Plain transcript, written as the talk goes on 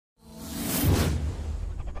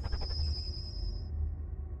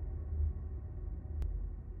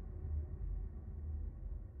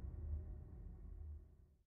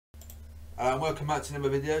Welcome back to another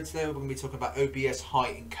video. Today we're going to be talking about OBS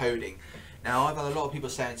high encoding. Now, I've had a lot of people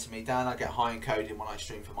saying to me, Dan, I get high encoding when I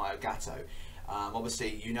stream from my Elgato.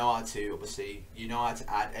 Obviously, you know how to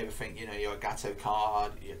add everything. You know, your Elgato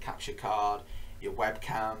card, your capture card, your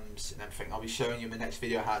webcams, and everything. I'll be showing you in the next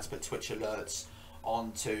video how to put Twitch alerts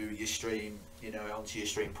onto your stream. You know, onto your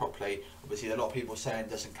stream properly. Obviously, a lot of people saying it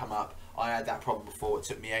doesn't come up. I had that problem before. It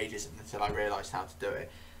took me ages until I realised how to do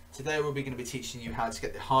it. Today we're going to be teaching you how to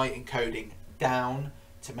get the high encoding down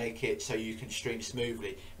to make it so you can stream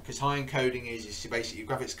smoothly, because high encoding is basically your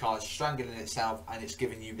graphics card strangling itself and it's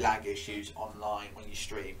giving you lag issues online when you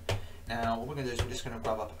stream. Now what we're going to do is we're just going to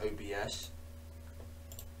grab up OBS.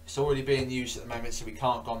 It's already being used at the moment, so we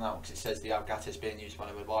can't go on that one because it says the Elgato is being used by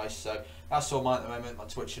another device. So that's all mine at the moment, my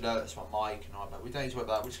Twitch alert, that's my mic and all that. We don't need to worry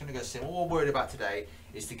about that. We're just going to go sim. All we're worried about today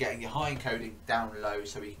is to getting your high encoding down low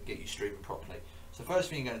so we can get you streaming properly. So the first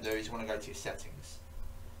thing you're going to do is you want to go to your settings.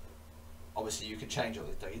 Obviously you can change all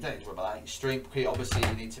this, you don't need to worry about that. Your stream key, obviously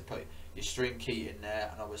you need to put your stream key in there,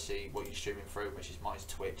 and obviously what you're streaming through, which is mine's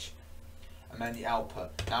Twitch. And then the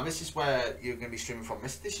output. Now this is where you're going to be streaming from.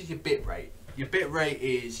 This is your bit rate. Your bit rate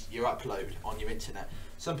is your upload on your internet.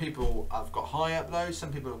 Some people have got high upload,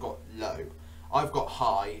 some people have got low. I've got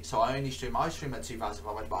high, so I stream at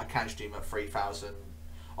 2,500, but I can stream at 3,000.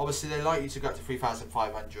 Obviously they like you to go up to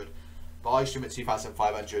 3,500. But I stream at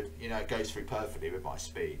 2,500, you know, it goes through perfectly with my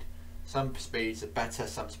speed. Some speeds are better,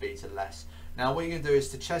 some speeds are less. Now what you're going to do is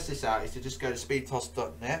to test this out is to just go to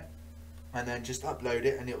speedtoss.net and then just upload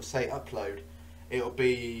it, and it will say upload. It'll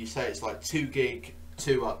be, say it's like 2 gig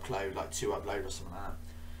to upload, like 2 upload or something like that.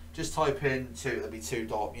 Just type in 2, it'll be 2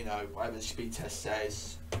 dot, you know, whatever the speed test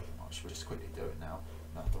says. We'll just quickly do it now.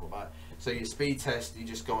 So your speed test, you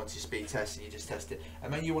just go onto speed test and you just test it,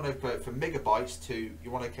 and then you want to go from megabytes to,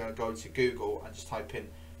 you want to go to Google and just type in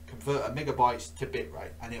convert a megabytes to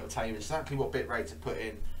bitrate, and it'll tell you exactly what bitrate to put in,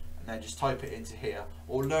 and then just type it into here,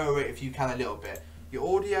 or lower it if you can a little bit.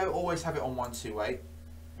 Your audio, always have it on 128,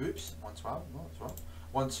 oops, 112, not 12,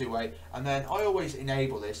 128, and then I always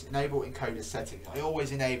enable this, enable encoder settings. I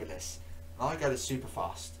always enable this, and I go to super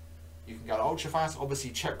fast. You can go to ultra fast,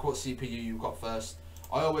 obviously check what CPU you've got first.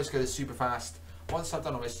 I always go to super fast. Once I've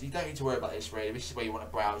done all this, you don't need to worry about this really. This is where you want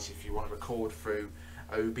to browse if you want to record through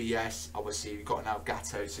OBS. Obviously you've got an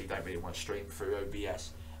Elgato, so you don't really want to stream through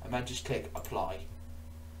OBS. And then just click apply.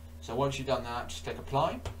 So once you've done that, just click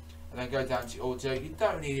apply, and then go down to your audio. You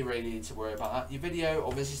don't really need to worry about that. Your video,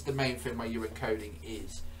 obviously, is the main thing where your encoding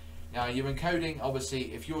is. Now your encoding,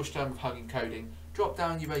 obviously, if you're streaming with high encoding, drop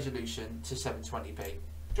down your resolution to 720p.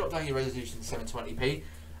 Drop down your resolution to 720p.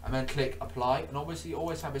 And then click apply, and obviously you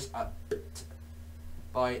always have this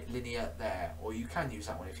by linear there, or you can use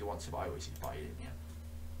that one if you want to, but I always use by linear.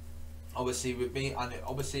 Obviously with me, and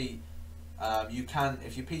obviously you can,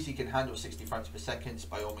 if your PC can handle 60 frames per second,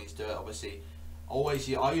 by all means do it. Obviously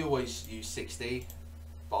I always use 60,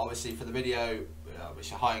 but obviously for the video which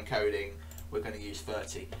is high encoding, we're going to use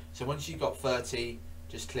 30. So once you've got 30,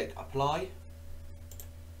 just click apply,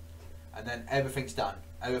 and then everything's done.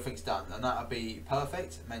 Everything's done, and that'll be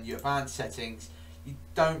perfect. And then your advanced settings, you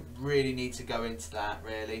don't really need to go into that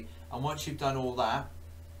really. And once you've done all that,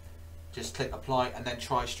 just click apply and then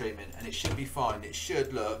try streaming, and it should be fine. It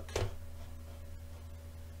should look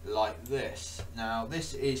like this. Now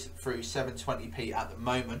this is through 720p at the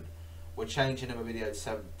moment. We're changing in a video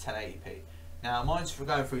to 1080p. Now mine's for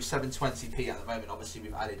going through 720p at the moment. Obviously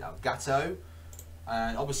we've added Elgato,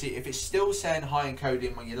 and obviously if it's still saying high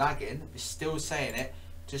encoding when you're lagging, if it's still saying it,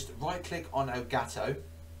 just right click on Elgato,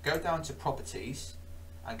 go down to properties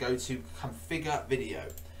and go to configure video.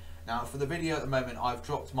 Now for the video at the moment, I've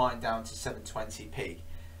dropped mine down to 720p.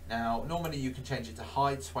 Now normally you can change it to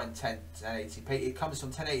high 1080p. It comes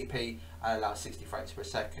from 1080p and allows 60 frames per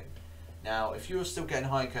second. Now if you're still getting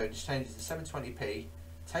high encoding, just change it to 720p.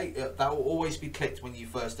 That will always be clicked when you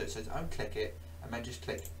first do it, so unclick it and then just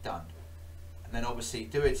click done. And then obviously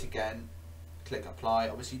do it again, click apply.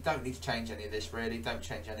 Obviously you don't need to change any of this really, don't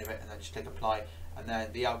change any of it, and then just click apply, and then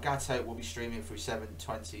the Elgato will be streaming through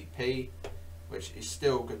 720p, which is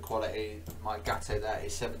still good quality. My Elgato there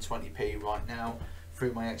is 720p right now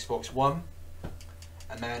through my Xbox One.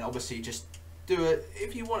 And then obviously just do it,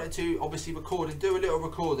 if you wanted to, obviously record, and do a little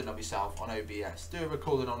recording of yourself on OBS. Do a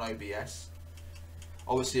recording on OBS.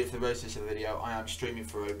 Obviously if the rest of the video, I am streaming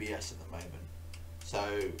through OBS at the moment.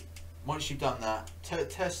 So once you've done that,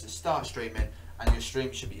 start streaming, and your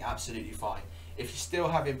stream should be absolutely fine. If you're still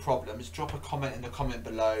having problems, drop a comment in the comment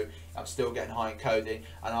below. I'm still getting high encoding,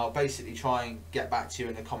 and I'll basically try and get back to you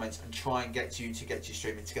in the comments and try and get you to get your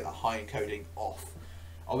streaming to get that high encoding off.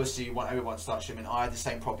 obviously you want everyone to start streaming. I had the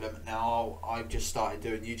same problem. Now I've just started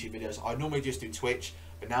doing YouTube videos. I normally just do Twitch,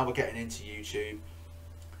 but now we're getting into YouTube.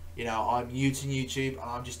 You know, I'm new to YouTube and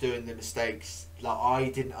I'm just doing the mistakes like I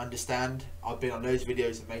didn't understand. I've been on those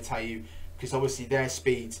videos that may tell you, because obviously their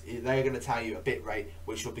speeds, they're going to tell you a bit rate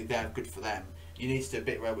which will be good for them. You need to do a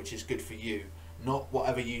bit rate which is good for you, not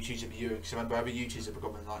whatever YouTubers are viewing. Because remember, other YouTubers are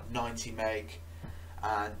becoming like 90 meg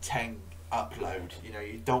and 10 upload. You know,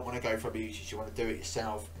 you don't want to go for other YouTubers. You want to do it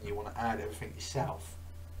yourself and you want to add everything yourself.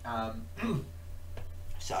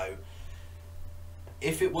 So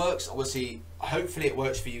if it works, obviously, hopefully it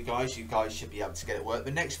works for you guys. You guys should be able to get it work.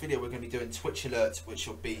 The next video we're going to be doing Twitch alerts, which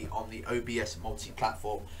will be on the OBS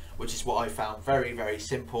Multiplatform, which is what I found very, very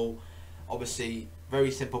simple. Obviously, very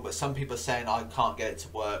simple, but some people are saying I can't get it to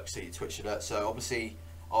work, so your Twitch alert. So obviously,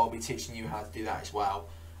 I'll be teaching you how to do that as well.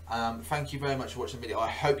 Thank you very much for watching the video. I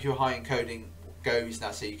hope your high encoding goes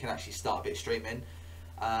now, so you can actually start a bit of streaming.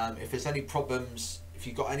 If there's any problems, if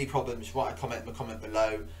you've got any problems, write a comment in the comment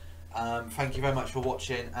below. Thank you very much for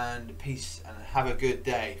watching, and peace, and have a good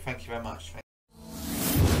day. Thank you very much.